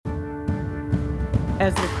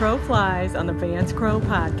as the crow flies on the Vance Crow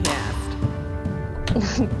podcast.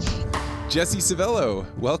 Jessie Civello,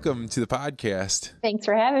 welcome to the podcast. Thanks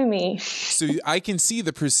for having me. So I can see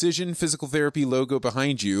the Precision Physical Therapy logo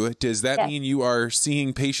behind you. Does that mean you are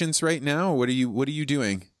seeing patients right now? What are you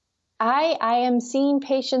doing? I am seeing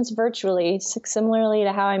patients virtually, similarly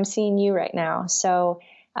to how I'm seeing you right now. So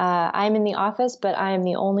I'm in the office, but I am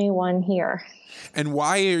the only one here. And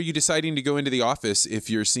why are you deciding to go into the office if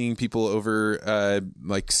you're seeing people over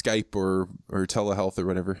like Skype or telehealth or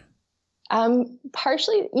whatever?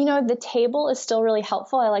 Partially, the table is still really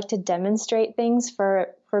helpful. I like to demonstrate things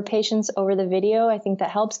for patients over the video. I think that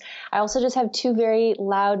helps. I also just have two very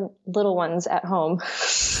loud little ones at home,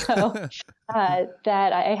 so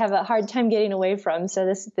that I have a hard time getting away from. So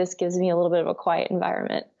this gives me a little bit of a quiet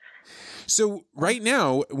environment. So right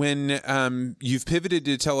now, when you've pivoted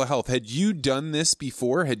to telehealth, had you done this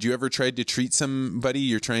before? Had you ever tried to treat somebody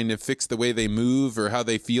you're trying to fix the way they move or how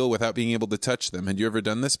they feel without being able to touch them? Had you ever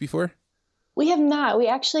done this before? We have not. We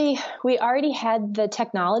already had the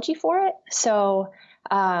technology for it. So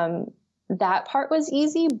that part was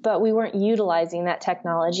easy, but we weren't utilizing that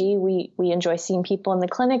technology. We enjoy seeing people in the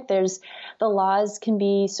clinic. The laws can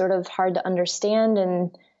be sort of hard to understand.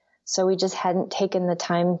 And so we just hadn't taken the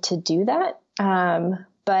time to do that.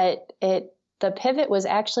 But the pivot was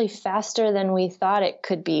actually faster than we thought it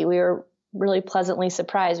could be. We were really pleasantly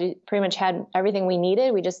surprised. We pretty much had everything we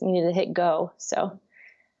needed. We just needed to hit go.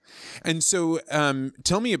 And so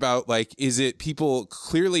tell me about, is it people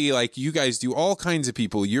clearly, you guys do all kinds of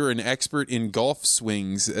people. You're an expert in golf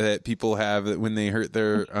swings that people have when they hurt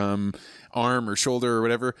their arm or shoulder or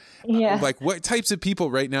whatever. Yeah. What types of people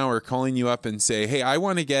right now are calling you up and say, hey, I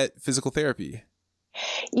want to get physical therapy?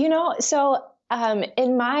 So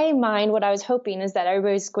in my mind, what I was hoping is that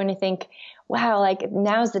everybody's going to think, wow,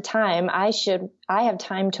 now's the time. I have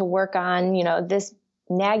time to work on, this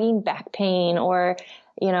nagging back pain, or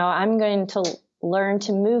I'm going to learn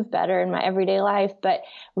to move better in my everyday life. But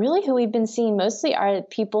really who we've been seeing mostly are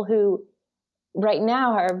people who right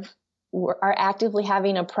now are actively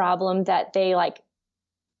having a problem that they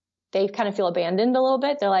kind of feel abandoned a little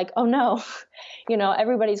bit. They're like, oh no,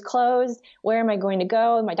 everybody's closed. Where am I going to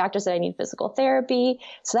go? My doctor said I need physical therapy.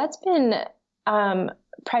 So that's been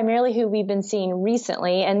primarily who we've been seeing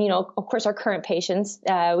recently. And, of course, our current patients,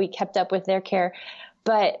 we kept up with their care.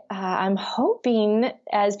 But I'm hoping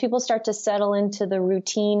as people start to settle into the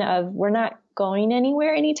routine of we're not going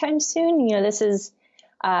anywhere anytime soon, this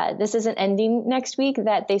isn't ending next week,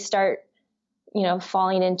 that they start,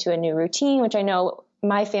 falling into a new routine, which I know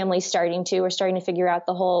my family's starting to. We're starting to figure out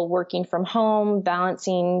the whole working from home,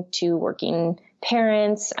 balancing to working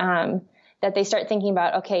parents, that they start thinking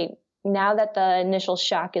about, okay, now that the initial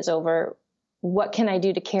shock is over, what can I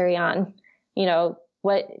do to carry on?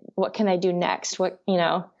 What can I do next?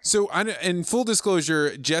 So in full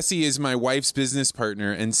disclosure, Jessie is my wife's business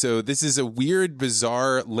partner. And so this is a weird,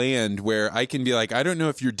 bizarre land where I can be like, I don't know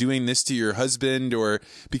if you're doing this to your husband, or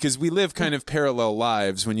because we live kind of parallel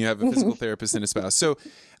lives when you have a physical therapist and a spouse. So,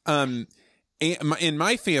 in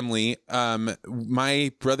my family,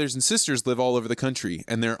 my brothers and sisters live all over the country,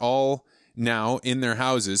 and they're all now in their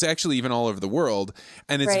houses, actually even all over the world.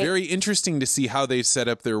 And it's very interesting to see how they've set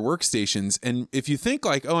up their workstations. And if you think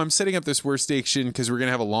I'm setting up this workstation because we're going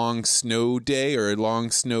to have a long snow day or a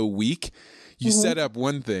long snow week, you set up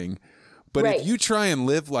one thing. But if you try and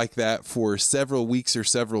live like that for several weeks or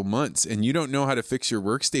several months and you don't know how to fix your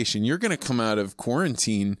workstation, you're going to come out of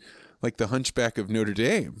quarantine like the Hunchback of Notre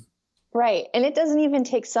Dame. Right. And it doesn't even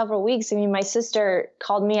take several weeks. I mean, my sister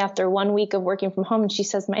called me after 1 week of working from home and she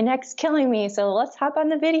says, my neck's killing me. So let's hop on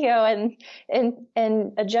the video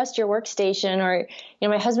and adjust your workstation. Or,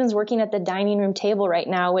 my husband's working at the dining room table right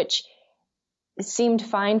now, which seemed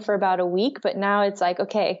fine for about a week, but now it's like,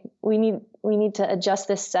 okay, we need to adjust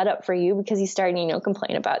this setup for you because he's starting,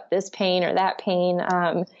 complain about this pain or that pain.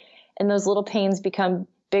 And those little pains become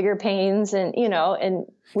bigger pains, and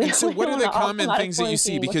so what are the common things that you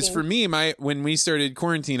see? Because for me, when we started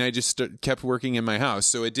quarantine, I just kept working in my house,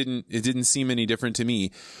 so it didn't seem any different to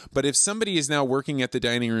me. But if somebody is now working at the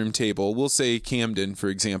dining room table, we'll say Camden, for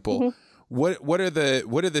example, what are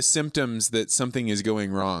the symptoms that something is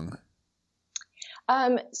going wrong?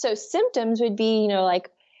 So symptoms would be,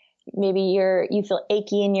 maybe you feel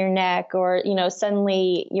achy in your neck, or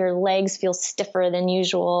suddenly your legs feel stiffer than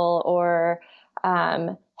usual, or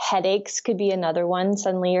headaches could be another one.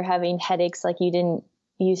 Suddenly you're having headaches like you didn't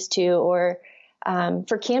used to. Or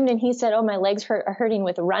for Camden, he said, oh, my legs are hurting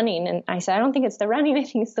with running. And I said, I don't think it's the running. I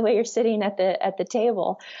think it's the way you're sitting at the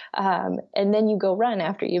table. And then you go run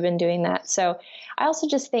after you've been doing that. So I also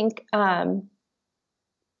just think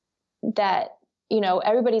that,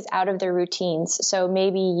 everybody's out of their routines. So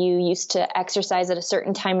maybe you used to exercise at a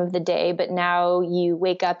certain time of the day, but now you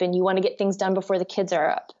wake up and you want to get things done before the kids are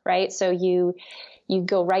up, right? So you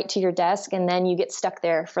go right to your desk and then you get stuck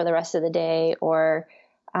there for the rest of the day. Or,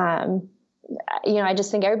 I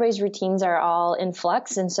just think everybody's routines are all in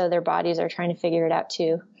flux. And so their bodies are trying to figure it out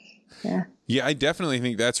too. Yeah. Yeah, I definitely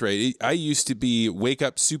think that's right. I used to wake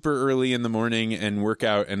up super early in the morning and work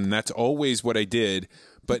out, and that's always what I did.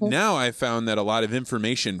 But now I've found that a lot of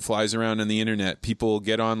information flies around on the internet. People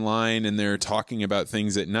get online and they're talking about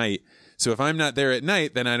things at night. So if I'm not there at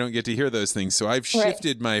night, then I don't get to hear those things. So I've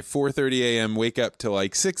shifted my 4:30 a.m. wake up to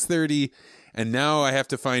like 6:30. And now I have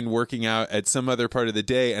to find working out at some other part of the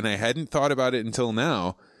day. And I hadn't thought about it until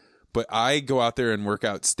now, but I go out there and work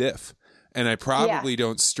out stiff. And I probably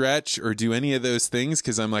don't stretch or do any of those things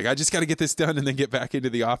because I'm like, I just got to get this done and then get back into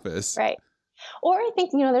the office. Right. Or I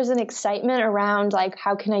think, there's an excitement around like,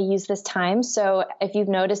 how can I use this time? So if you've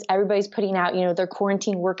noticed, everybody's putting out, their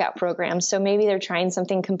quarantine workout programs. So maybe they're trying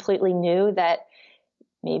something completely new that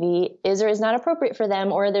maybe is or is not appropriate for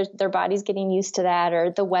them, or their body's getting used to that,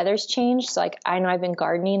 or the weather's changed. So like, I know I've been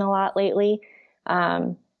gardening a lot lately.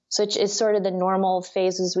 So it's sort of the normal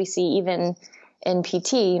phases we see even in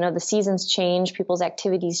PT, the seasons change, people's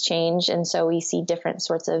activities change. And so we see different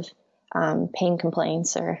sorts of pain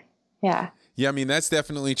complaints Yeah, I mean, that's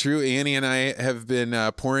definitely true. Annie and I have been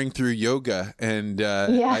pouring through yoga, and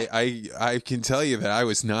I can tell you that I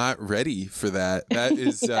was not ready for that. That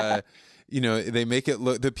is, they make it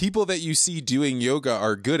look, the people that you see doing yoga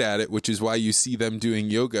are good at it, which is why you see them doing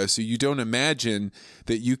yoga. So you don't imagine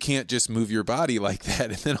that you can't just move your body like that.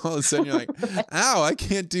 And then all of a sudden you're like, ow, I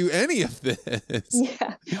can't do any of this.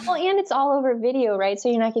 Yeah. Well, and it's all over video, right? So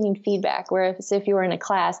you're not getting feedback. Whereas if you were in a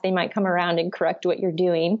class, they might come around and correct what you're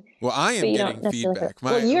doing. Well, I am getting feedback.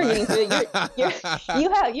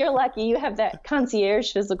 You're lucky. You have that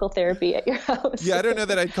concierge physical therapy at your house. Yeah, I don't know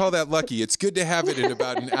that I'd call that lucky. It's good to have it in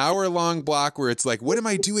about an hour-long block where it's like, what am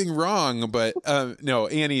I doing wrong? But no,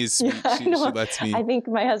 Annie is sweet. She lets me. I think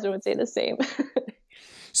my husband would say the same.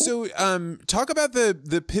 So talk about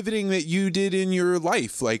the pivoting that you did in your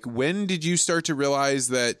life. Like, when did you start to realize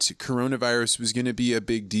that coronavirus was going to be a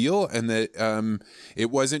big deal and that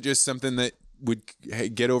it wasn't just something that would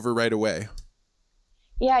get over right away?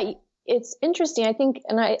 Yeah, it's interesting. I think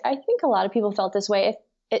a lot of people felt this way.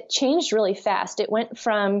 It changed really fast. It went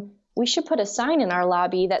from, we should put a sign in our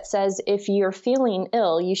lobby that says, if you're feeling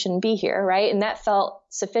ill, you shouldn't be here, right? And that felt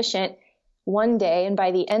sufficient one day. And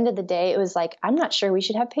by the end of the day, it was like, I'm not sure we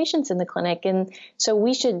should have patients in the clinic. And so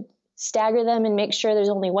we should stagger them and make sure there's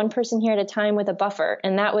only one person here at a time with a buffer.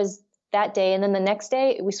 And that was that day. And then the next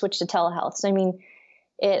day we switched to telehealth. So, I mean,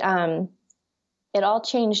 it all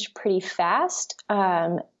changed pretty fast.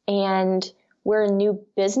 And we're a new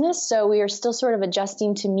business. So we are still sort of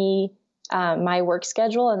adjusting to my work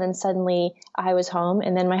schedule. And then suddenly I was home,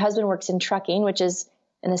 and then my husband works in trucking, which is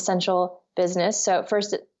an essential business. So at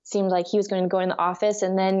first it seemed like he was going to go in the office,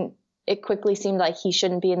 and then it quickly seemed like he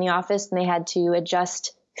shouldn't be in the office, and they had to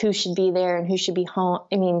adjust who should be there and who should be home.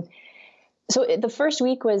 I mean, so the first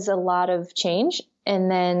week was a lot of change.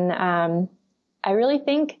 And then I really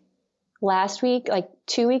think last week, like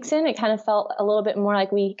 2 weeks in, it kind of felt a little bit more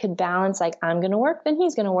like we could balance, like, I'm going to work, then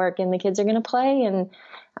he's going to work, and the kids are going to play. And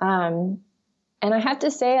I have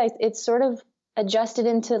to say, it's sort of adjusted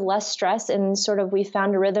into less stress, and sort of we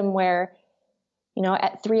found a rhythm where,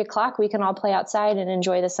 at 3:00, we can all play outside and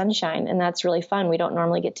enjoy the sunshine. And that's really fun. We don't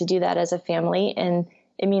normally get to do that as a family. And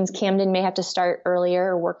it means Camden may have to start earlier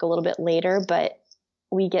or work a little bit later, but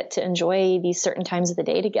we get to enjoy these certain times of the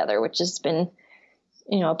day together, which has been,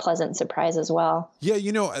 a pleasant surprise as well. Yeah.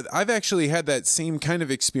 I've actually had that same kind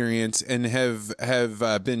of experience and have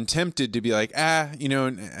been tempted to be like, and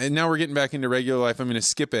now we're getting back into regular life, I'm going to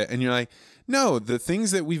skip it. And you're like, no, the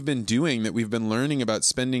things that we've been doing, that we've been learning about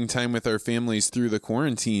spending time with our families through the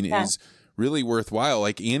quarantine is really worthwhile.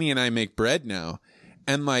 Like, Annie and I make bread now,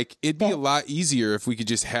 and like, it'd be a lot easier if we could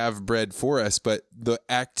just have bread for us. But the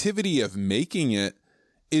activity of making it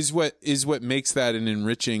is what makes that an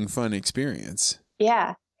enriching, fun experience.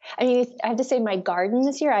 Yeah. I mean, I have to say, my garden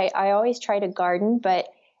this year, I always try to garden, but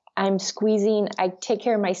I take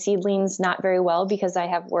care of my seedlings not very well because I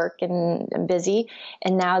have work and I'm busy.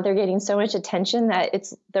 And now they're getting so much attention that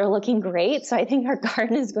they're looking great. So I think our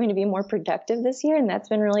garden is going to be more productive this year. And that's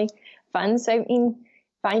been really fun. So, I mean,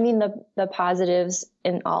 finding the positives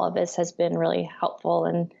in all of this has been really helpful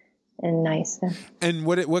and nice. And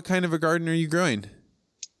what kind of a garden are you growing?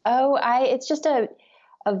 Oh, it's just a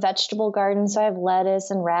vegetable garden. So I have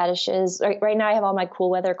lettuce and radishes. Right now I have all my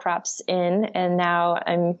cool weather crops in, and now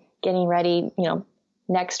I'm getting ready.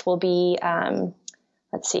 Next will be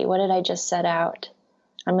let's see, what did I just set out?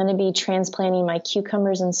 I'm going to be transplanting my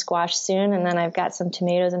cucumbers and squash soon. And then I've got some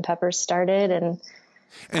tomatoes and peppers started. And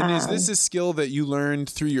is this a skill that you learned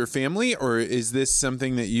through your family, or is this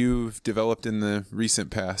something that you've developed in the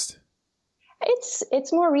recent past?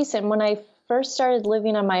 It's more recent. When I first started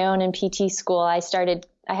living on my own in PT school, I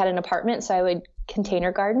had an apartment, so I would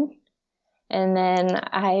container garden. And then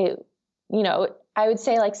I would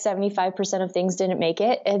say like 75% of things didn't make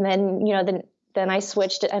it. And then, then I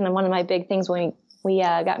switched it. And then one of my big things when we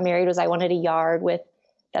got married was I wanted a yard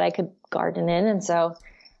that I could garden in. And so,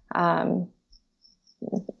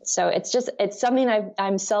 it's something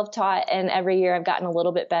I'm self-taught, and every year I've gotten a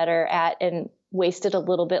little bit better at and wasted a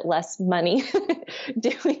little bit less money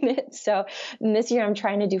doing it. So this year I'm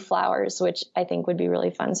trying to do flowers, which I think would be really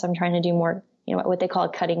fun. So I'm trying to do more, what they call a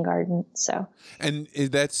cutting garden. So, and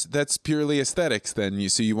that's purely aesthetics then.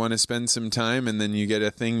 So you want to spend some time and then you get a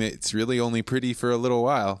thing that's really only pretty for a little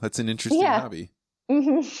while. That's an interesting hobby.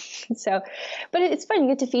 Mm-hmm. So, but it's fun. You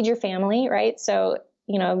get to feed your family, right? So,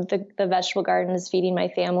 the vegetable garden is feeding my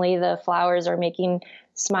family. The flowers are making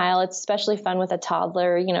smile. It's especially fun with a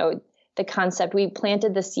toddler. The concept, we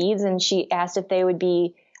planted the seeds and she asked if they would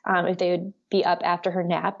be up after her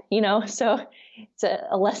nap, so it's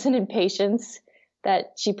a lesson in patience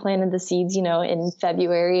that she planted the seeds, in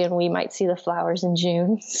February, and we might see the flowers in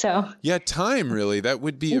June. So yeah, time really, that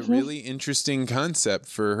would be a really interesting concept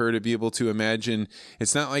for her to be able to imagine.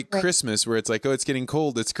 It's not like Christmas where it's like, oh, it's getting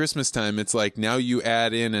cold, it's Christmas time. It's like now you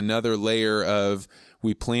add in another layer of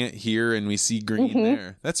we plant here and we see green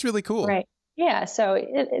there. That's really cool. Right. Yeah. So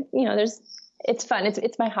it's fun.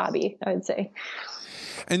 It's my hobby, I would say.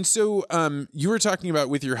 And so you were talking about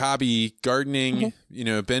with your hobby, gardening,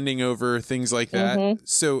 bending over, things like that.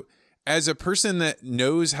 So as a person that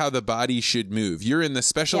knows how the body should move, you're in the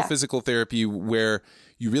special physical therapy where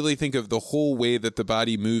you really think of the whole way that the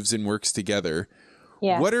body moves and works together.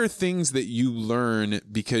 Yeah. What are things that you learn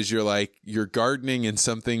because you're gardening and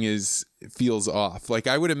something feels off? Like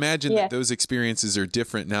I would imagine that those experiences are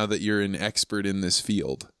different now that you're an expert in this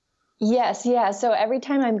field. Yes. Yeah. So every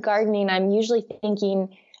time I'm gardening, I'm usually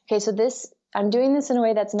thinking, okay, so I'm doing this in a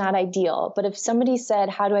way that's not ideal, but if somebody said,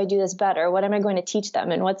 how do I do this better? What am I going to teach them?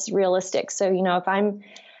 And what's realistic? So, if I'm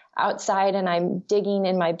outside and I'm digging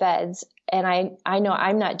in my beds and I know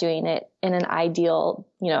I'm not doing it in an ideal,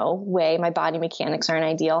 way, my body mechanics aren't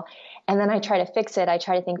ideal. And then I try to fix it. I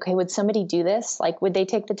try to think, okay, would somebody do this? Like, would they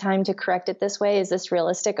take the time to correct it this way? Is this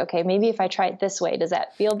realistic? Okay, maybe if I try it this way, does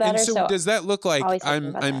that feel better? And so does that look like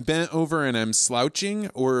I'm bent over and I'm slouching,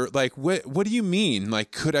 or like, what do you mean?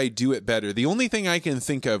 Like, could I do it better? The only thing I can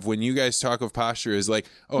think of when you guys talk of posture is like,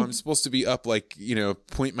 oh, I'm supposed to be up, like,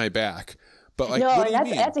 point my back. But like, no,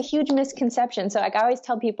 that's a huge misconception. So like I always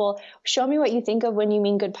tell people, show me what you think of when you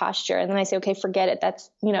mean good posture. And then I say, okay, forget it.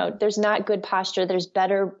 That's, there's not good posture. There's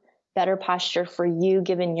better posture for you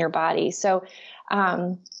given your body. So,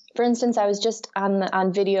 for instance, I was just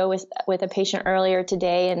on video with a patient earlier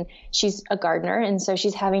today, and she's a gardener. And so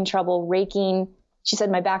she's having trouble raking. She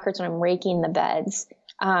said, my back hurts when I'm raking the beds.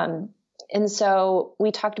 And so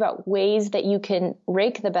we talked about ways that you can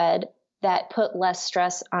rake the bed that put less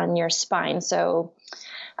stress on your spine. So,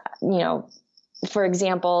 for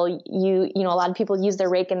example, a lot of people use their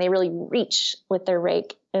rake and they really reach with their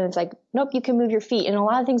rake. And it's like, nope, you can move your feet. And a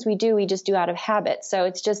lot of things we just do out of habit. So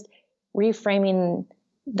it's just reframing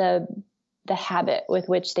the habit with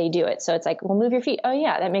which they do it. So it's like, well, move your feet. Oh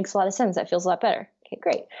yeah, that makes a lot of sense. That feels a lot better. Okay,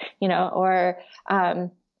 great.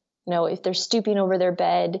 If they're stooping over their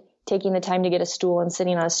bed, taking the time to get a stool and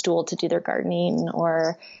sitting on a stool to do their gardening,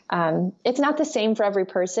 or it's not the same for every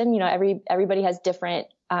person. Everybody has different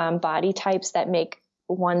body types that make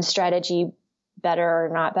one strategy better or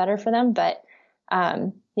not better for them. But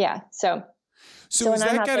So is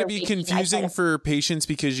that got to be confusing for patients,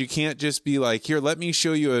 because you can't just be like, here, let me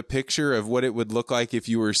show you a picture of what it would look like if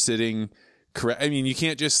you were sitting correct. I mean, you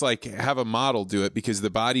can't just like have a model do it, because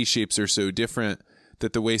the body shapes are so different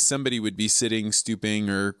that the way somebody would be sitting, stooping,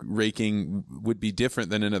 or raking would be different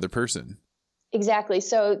than another person. Exactly.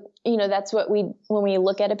 So, that's what when we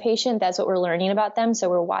look at a patient, that's what we're learning about them. So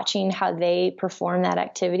we're watching how they perform that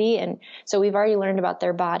activity. And so we've already learned about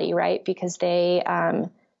their body, right? Because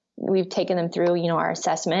we've taken them through, our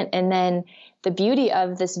assessment. And then the beauty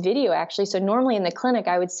of this video, actually, so normally in the clinic,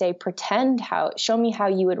 I would say, show me how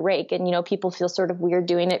you would rake. And, people feel sort of weird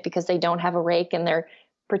doing it because they don't have a rake and they're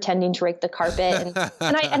pretending to rake the carpet, and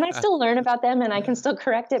I still learn about them and I can still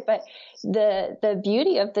correct it. But the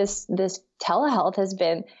beauty of this telehealth has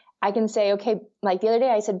been, I can say, okay, like the other day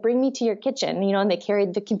I said, bring me to your kitchen, and they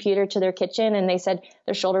carried the computer to their kitchen and they said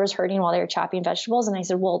their shoulder was hurting while they were chopping vegetables. And I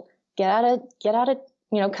said, well, get out of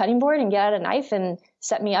cutting board and get out a knife and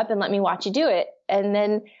set me up and let me watch you do it. And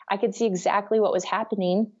then I could see exactly what was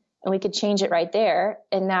happening and we could change it right there.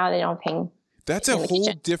 And now they don't have pain. That's a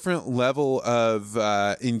whole different level of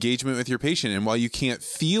engagement with your patient. And while you can't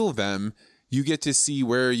feel them, you get to see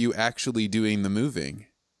where are you actually doing the moving.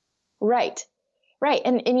 Right. Right.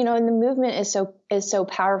 And and the movement is so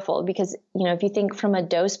powerful because, if you think from a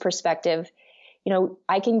dose perspective,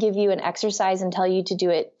 I can give you an exercise and tell you to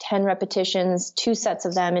do it 10 repetitions, 2 sets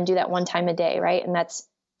of them, and do that 1 time a day. Right. And that's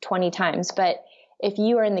 20 times. But if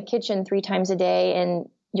you are in the kitchen 3 times a day and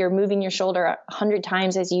you're moving your shoulder 100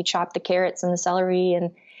 times as you chop the carrots and the celery,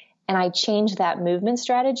 and I change that movement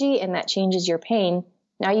strategy and that changes your pain,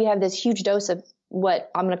 now you have this huge dose of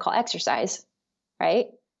what I'm going to call exercise.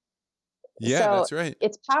 Right. Yeah, so that's right.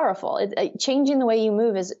 It's powerful. Changing the way you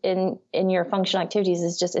move is in your functional activities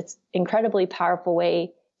it's incredibly powerful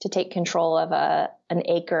way to take control of an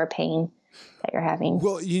ache or a pain that you're having.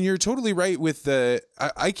 Well, you're totally right with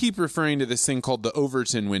I keep referring to this thing called the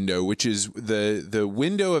Overton window, which is the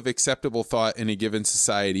window of acceptable thought in a given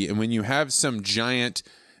society. And when you have some giant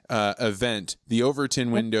event, the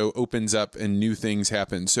Overton window opens up and new things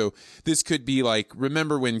happen. So this could be like,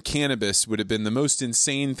 remember when cannabis would have been the most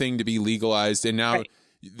insane thing to be legalized, and now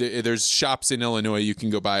there's shops in Illinois you can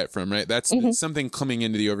go buy it from, right? That's something coming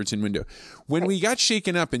into the Overton window. When we got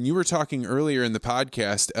shaken up, and you were talking earlier in the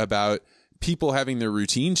podcast about people having their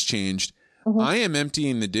routines changed, I am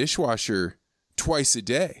emptying the dishwasher twice a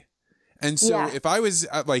day. And so if I was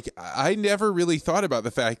I never really thought about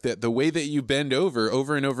the fact that the way that you bend over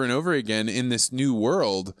and over and over again in this new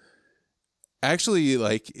world, actually,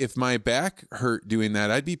 if my back hurt doing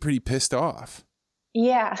that, I'd be pretty pissed off.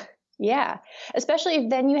 Yeah. Yeah. Especially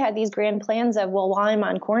if then you had these grand plans of, well, while I'm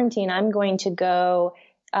on quarantine, I'm going to go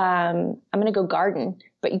garden,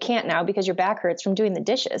 but you can't now because your back hurts from doing the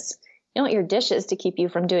dishes. You don't want your dishes to keep you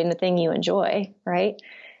from doing the thing you enjoy. Right.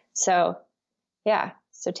 So, yeah.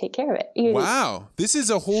 So take care of it. Wow. This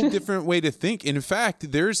is a whole different way to think. In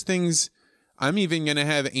fact, there's things I'm even going to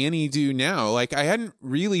have Annie do now. I hadn't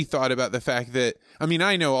really thought about the fact that,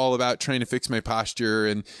 I know all about trying to fix my posture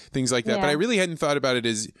and things like that, but I really hadn't thought about it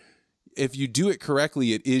as if you do it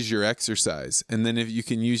correctly, it is your exercise. And then if you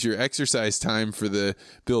can use your exercise time for the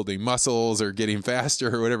building muscles or getting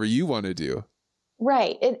faster or whatever you want to do.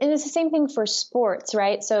 Right. And it's the same thing for sports,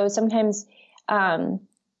 right? So sometimes,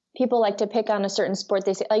 people like to pick on a certain sport.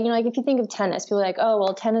 They say, if you think of tennis, people are like, oh,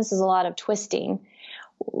 well, tennis is a lot of twisting.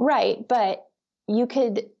 Right. But you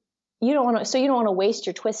don't want to waste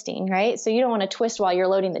your twisting, right? So you don't want to twist while you're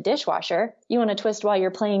loading the dishwasher. You want to twist while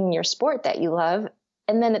you're playing your sport that you love.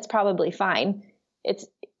 And then it's probably fine. It's,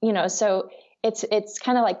 so it's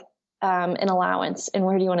kind of like, an allowance. And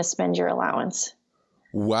where do you want to spend your allowance?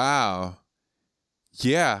 Wow.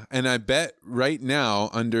 Yeah. And I bet right now,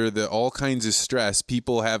 under all kinds of stress,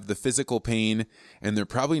 people have the physical pain and they're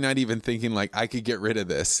probably not even thinking I could get rid of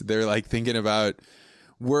this. They're thinking about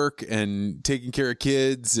work and taking care of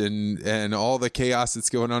kids and all the chaos that's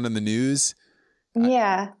going on in the news.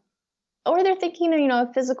 Yeah. Or they're thinking,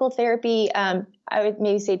 of physical therapy. I would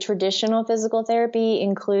maybe say traditional physical therapy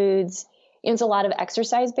includes, it's a lot of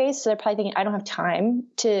exercise based. So they're probably thinking, I don't have time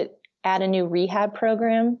to add a new rehab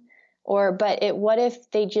program. What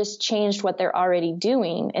if they just changed what they're already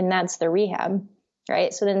doing, and that's the rehab,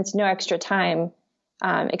 right? So then it's no extra time,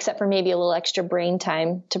 except for maybe a little extra brain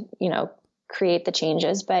time to, create the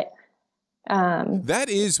changes. But that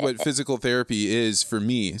is what physical therapy is for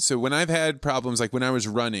me. So when I've had problems, like when I was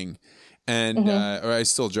running and or I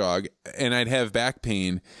still jog, and I'd have back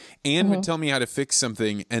pain, Anne would tell me how to fix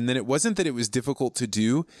something, and then it wasn't that it was difficult to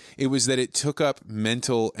do, it was that it took up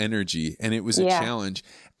mental energy and it was a challenge.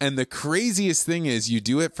 And the craziest thing is you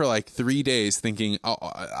do it for 3 days thinking, oh,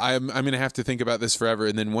 I'm going to have to think about this forever.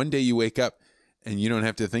 And then one day you wake up and you don't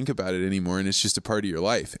have to think about it anymore. And it's just a part of your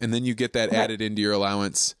life. And then you get that added into your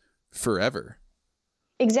allowance forever.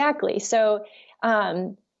 Exactly. So,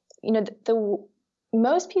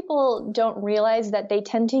 most people don't realize that they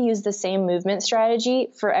tend to use the same movement strategy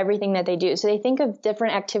for everything that they do. So they think of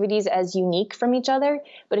different activities as unique from each other.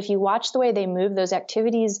 But if you watch the way they move, those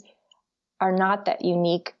activities are not that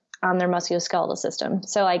unique on their musculoskeletal system.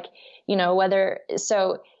 So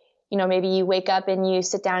maybe you wake up and you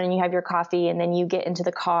sit down and you have your coffee, and then you get into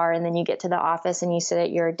the car, and then you get to the office and you sit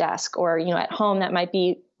at your desk, or, at home, that might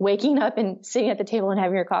be waking up and sitting at the table and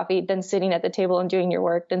having your coffee, then sitting at the table and doing your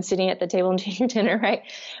work, then sitting at the table and doing your dinner. Right.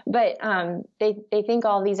 But, they think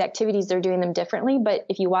all these activities, they're doing them differently, but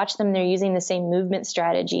if you watch them, they're using the same movement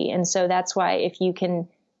strategy. And so that's why if you can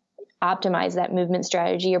optimize that movement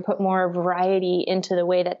strategy or put more variety into the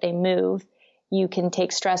way that they move, you can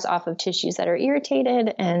take stress off of tissues that are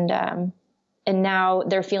irritated, and now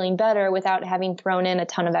they're feeling better without having thrown in a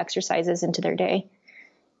ton of exercises into their day.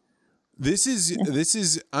 This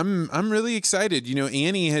is I'm really excited. You know,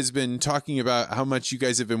 Annie has been talking about how much you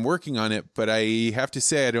guys have been working on it, but I have to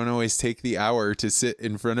say I don't always take the hour to sit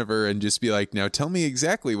in front of her and just be like, now tell me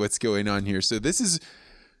exactly what's going on here. So this is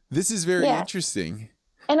very interesting.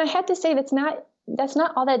 And I have to say that's not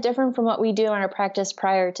all that different from what we do in our practice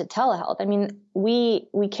prior to telehealth. I mean, we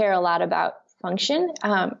care a lot about function.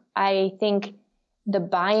 I think the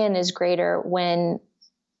buy-in is greater when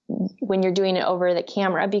you're doing it over the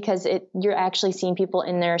camera, because you're actually seeing people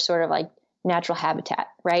in their sort of like natural habitat,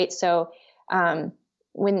 right? So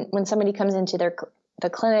when somebody comes into the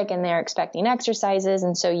clinic and they're expecting exercises,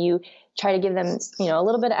 and so you try to give them, a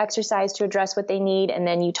little bit of exercise to address what they need, and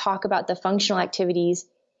then you talk about the functional activities,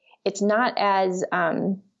 it's not as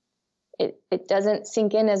it doesn't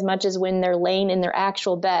sink in as much as when they're laying in their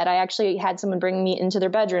actual bed. I actually had someone bring me into their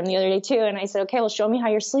bedroom the other day too, and I said, okay, well, show me how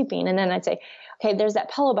you're sleeping. And then I'd say, okay, there's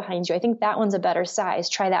that pillow behind you. I think that one's a better size.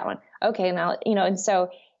 Try that one. Okay. Now, and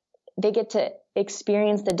so they get to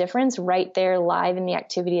experience the difference right there live in the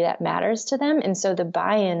activity that matters to them. And so the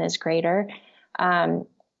buy-in is greater. So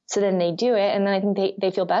then they do it. And then I think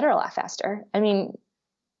they feel better a lot faster. I mean,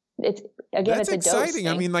 it's a exciting. dose thing.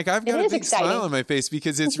 I mean, like, I've got a big smile on my face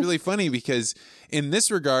because it's really funny, because in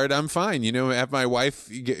this regard, I'm fine. Have my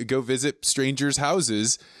wife go visit strangers'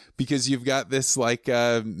 houses, because you've got this like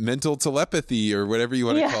mental telepathy or whatever you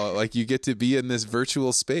want to call it. Like, you get to be in this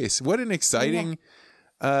virtual space. What an exciting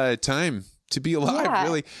time to be alive,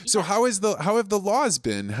 really. So how have the laws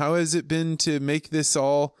been? How has it been to make this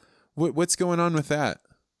all, what's going on with that?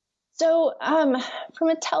 So, from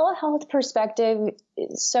a telehealth perspective,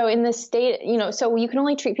 so in the state, so you can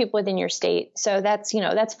only treat people within your state. So that's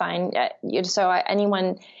fine.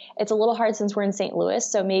 Anyone, it's a little hard since we're in St. Louis.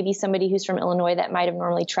 So maybe somebody who's from Illinois that might have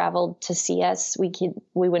normally traveled to see us, we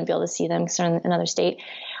wouldn't be able to see them because they're in another state.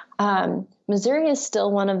 Missouri is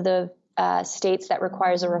still one of the states that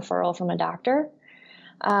requires a referral from a doctor.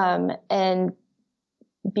 And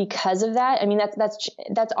because of that, I mean,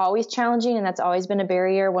 that's always challenging, and that's always been a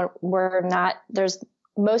barrier. There's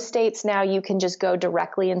most states now you can just go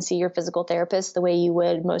directly and see your physical therapist the way you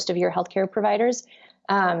would most of your healthcare providers.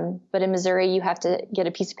 But in Missouri, you have to get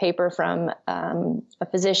a piece of paper from a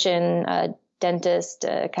physician, a dentist,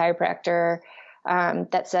 a chiropractor,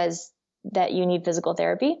 that says that you need physical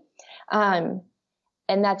therapy. And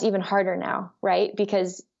that's even harder now, right?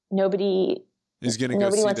 Because nobody is going to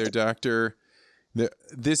go see their doctor.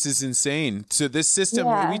 This is insane. So this system,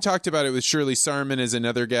 we talked about it with Shirley Sarman as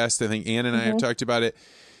another guest. I think Ann and I have talked about it.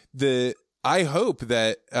 I hope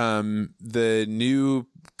that the new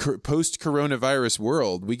post-coronavirus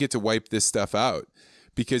world, we get to wipe this stuff out,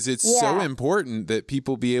 because it's so important that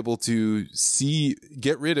people be able to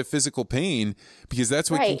get rid of physical pain, because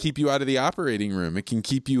that's what can keep you out of the operating room. It can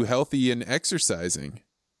keep you healthy and exercising.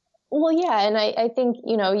 Well, yeah. And I think,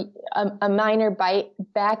 a minor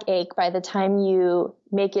backache by the time you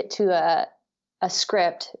make it to a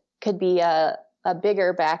script could be a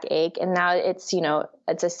bigger backache. And now it's,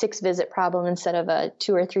 it's a 6-visit problem instead of a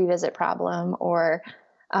 2 or 3 visit problem, or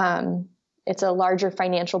it's a larger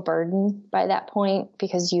financial burden by that point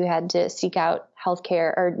because you had to seek out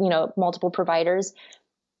healthcare or, multiple providers.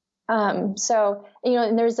 And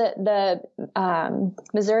there's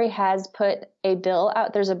Missouri has put a bill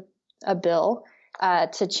out. There's a bill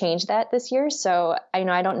to change that this year. So I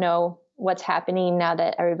don't know what's happening now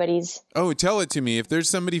that everybody's. Oh, tell it to me. If there's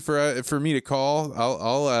somebody for me to call,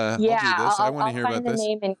 I'll do this. I want to hear about this. I'll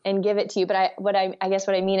find the name and give it to you. But I guess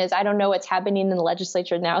what I mean is I don't know what's happening in the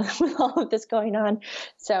legislature now with all of this going on.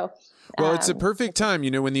 So. Well, it's a perfect time,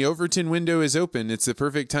 when the Overton window is open, it's the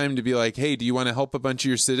perfect time to be like, hey, do you want to help a bunch of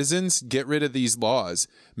your citizens? Get rid of these laws,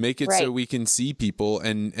 make it so we can see people,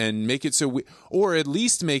 and make it so or at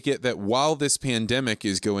least make it that while this pandemic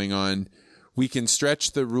is going on, we can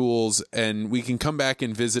stretch the rules and we can come back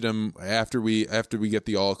and visit them after we get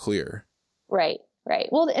the all clear. Right.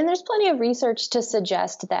 Well, and there's plenty of research to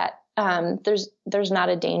suggest that there's not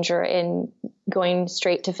a danger in going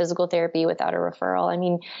straight to physical therapy without a referral. I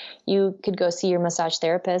mean, you could go see your massage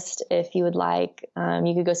therapist if you would like.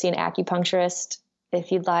 You could go see an acupuncturist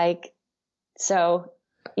if you'd like. So,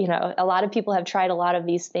 a lot of people have tried a lot of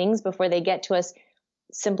these things before they get to us,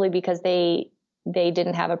 simply because they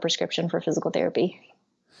didn't have a prescription for physical therapy,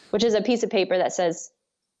 which is a piece of paper that says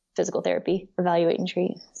physical therapy, evaluate and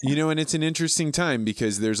treat. And it's an interesting time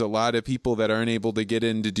because there's a lot of people that aren't able to get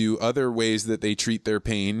in to do other ways that they treat their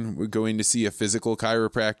pain. We're going to see a physical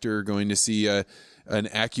chiropractor, going to see an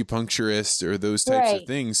acupuncturist, or those types of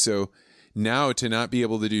things. So now to not be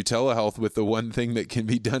able to do telehealth with the one thing that can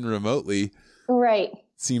be done remotely, right,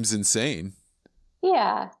 seems insane.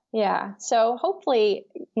 Yeah. Yeah. So hopefully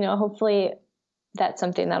that's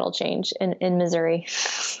something that'll change in Missouri.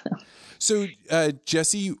 So,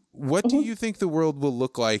 Jesse, what do you think the world will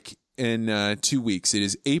look like in 2 weeks? It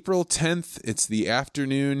is April 10th. It's the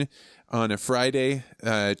afternoon on a Friday.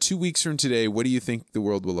 2 weeks from today, what do you think the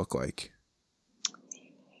world will look like?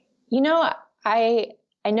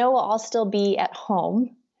 I know we'll all still be at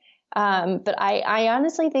home. But I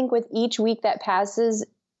honestly think with each week that passes,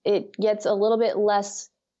 it gets a little bit less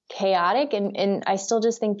chaotic. And I still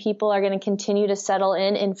just think people are going to continue to settle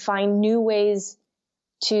in and find new ways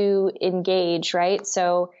to engage. Right.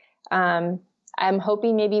 So, I'm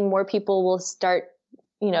hoping maybe more people will start,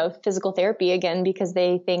 physical therapy again, because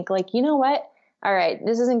they think like, you know what? All right,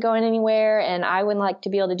 this isn't going anywhere and I would like to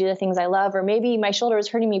be able to do the things I love. Or maybe my shoulder was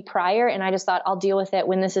hurting me prior and I just thought I'll deal with it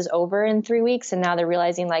when this is over in 3 weeks. And now they're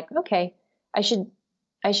realizing like, okay, I should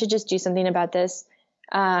just do something about this.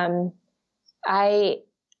 I'm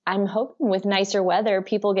hoping with nicer weather,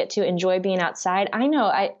 people get to enjoy being outside. I know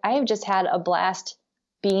I have just had a blast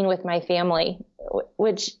being with my family,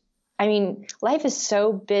 which, life is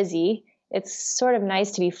so busy. It's sort of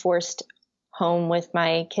nice to be forced home with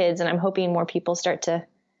my kids, and I'm hoping more people start to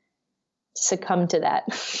succumb to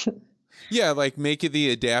that. Yeah, like make it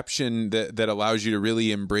the adaptation that allows you to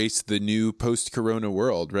really embrace the new post-corona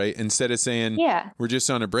world, right? Instead of saying, we're just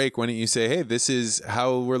on a break, why don't you say, hey, this is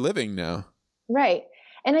how we're living now? Right.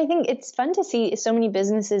 And I think it's fun to see so many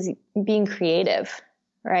businesses being creative,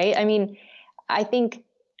 right? I think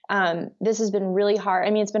this has been really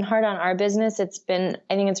hard. It's been hard on our business. I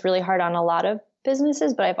think it's really hard on a lot of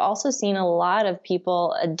businesses, but I've also seen a lot of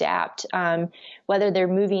people adapt, whether they're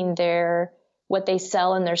moving what they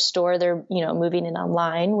sell in their store, they're, moving it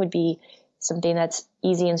online would be something that's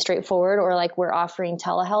easy and straightforward, or like we're offering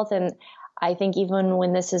telehealth. And I think even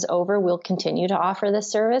when this is over, we'll continue to offer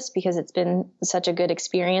this service because it's been such a good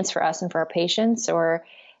experience for us and for our patients. Or,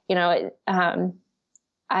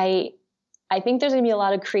 I think there's going to be a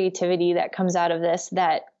lot of creativity that comes out of this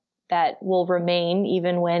that will remain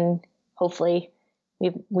even when hopefully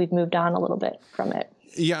we've moved on a little bit from it.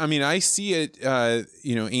 Yeah, I see it.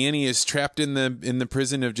 Annie is trapped in the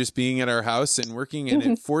prison of just being at our house and working, and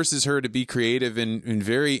it forces her to be creative in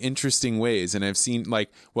very interesting ways. And I've seen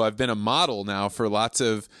I've been a model now for lots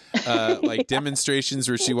of demonstrations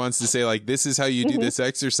where she wants to say this is how you do this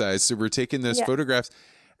exercise. So we're taking those photographs,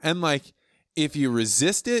 and if you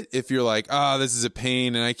resist it, if you're like, this is a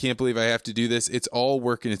pain and I can't believe I have to do this, it's all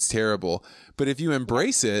work and it's terrible. But if you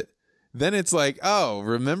embrace it, then it's like,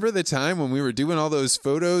 remember the time when we were doing all those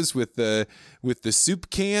photos with the soup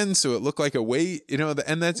can so it looked like a weight, and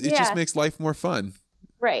it just makes life more fun.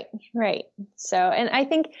 Right. So, and I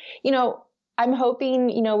think, I'm hoping,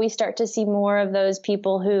 we start to see more of those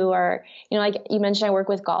people who are, like you mentioned, I work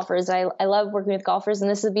with golfers. I love working with golfers,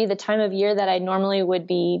 and this would be the time of year that I normally would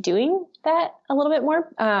be doing that a little bit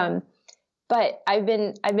more. But I've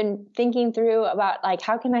been thinking through about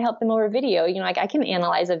how can I help them over video? I can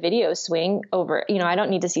analyze a video swing over, I don't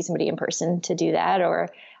need to see somebody in person to do that. Or,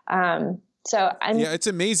 it's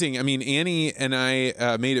amazing. Annie and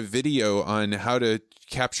I made a video on how to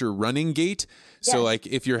capture running gait. So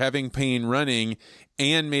if you're having pain running,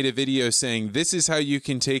 and made a video saying, this is how you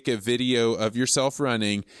can take a video of yourself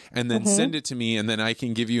running and then send it to me. And then I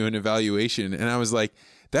can give you an evaluation. And I was like,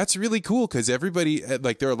 that's really cool. Cause everybody,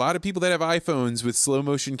 there are a lot of people that have iPhones with slow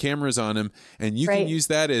motion cameras on them, and you can use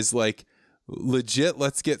that as legit.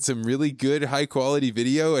 Let's get some really good high quality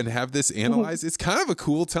video and have this analyzed. It's kind of a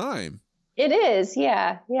cool time. It is.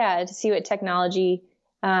 Yeah. Yeah. To see what technology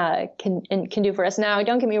can do for us. Now,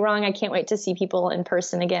 don't get me wrong. I can't wait to see people in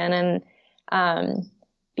person again and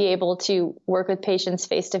be able to work with patients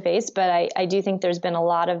face to face. But I do think there's been a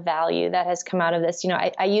lot of value that has come out of this.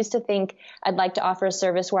 I used to think I'd like to offer a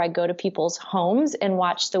service where I go to people's homes and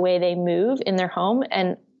watch the way they move in their home.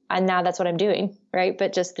 And now that's what I'm doing. Right.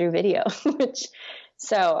 But just through video,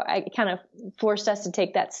 so I kind of forced us to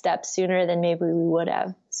take that step sooner than maybe we would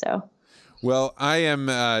have. So. Well, I am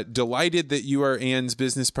delighted that you are Anne's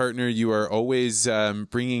business partner. You are always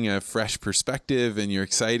bringing a fresh perspective, and you're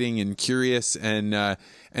exciting and curious, and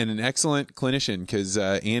an excellent clinician, because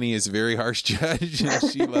Annie is a very harsh judge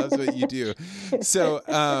and she loves what you do. So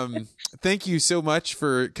thank you so much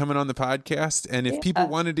for coming on the podcast. And if people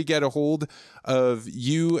wanted to get a hold of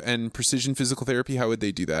you and Precision Physical Therapy, how would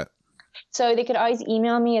they do that? So they could always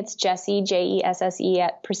email me. It's Jessie, Jesse,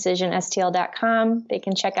 @precisionstl.com. They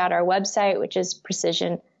can check out our website, which is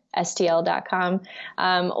STL.com,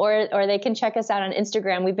 or they can check us out on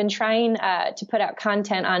Instagram. We've been trying to put out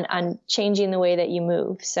content on changing the way that you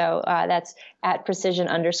move. So that's at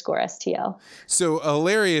 @precision_STL. So a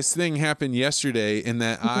hilarious thing happened yesterday in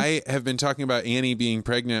that I have been talking about Annie being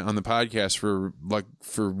pregnant on the podcast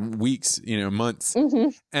for weeks, months.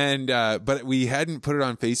 And, but we hadn't put it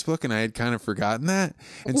on Facebook and I had kind of forgotten that.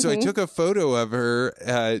 And so I took a photo of her,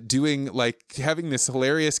 having this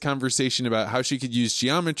hilarious conversation about how she could use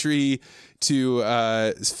geometry to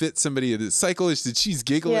fit somebody in the cycle. She's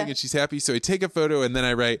giggling and she's happy. So I take a photo and then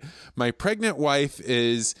I write, my pregnant wife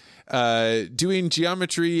is doing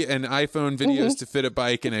geometry and iPhone videos to fit a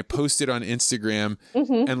bike, and I post it on Instagram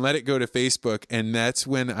and let it go to Facebook. And that's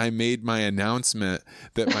when I made my announcement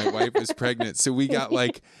that my wife was pregnant. So we got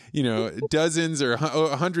dozens or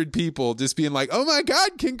 100 people just being like, oh my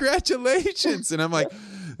God, congratulations. And I'm like,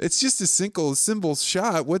 it's just a simple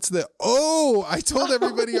shot. What's I told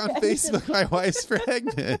everybody on Facebook my wife's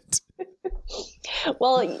pregnant.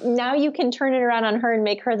 Well, now you can turn it around on her and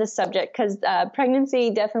make her the subject, because pregnancy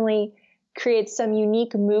definitely creates some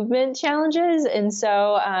unique movement challenges. And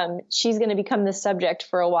so she's going to become the subject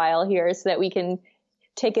for a while here so that we can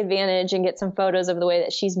take advantage and get some photos of the way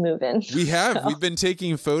that she's moving. We've been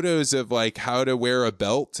taking photos of how to wear a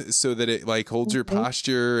belt so that it holds your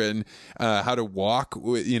posture, and how to walk,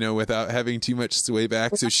 without having too much sway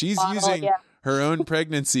back. So she's using her own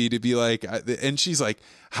pregnancy to be and she's like,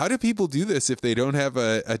 how do people do this if they don't have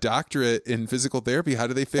a doctorate in physical therapy? How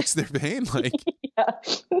do they fix their pain?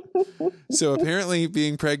 So apparently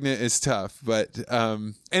being pregnant is tough, but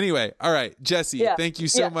anyway, all right, Jessie, thank you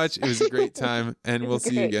so much. It was a great time, and we'll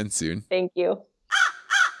see you again soon. Thank you.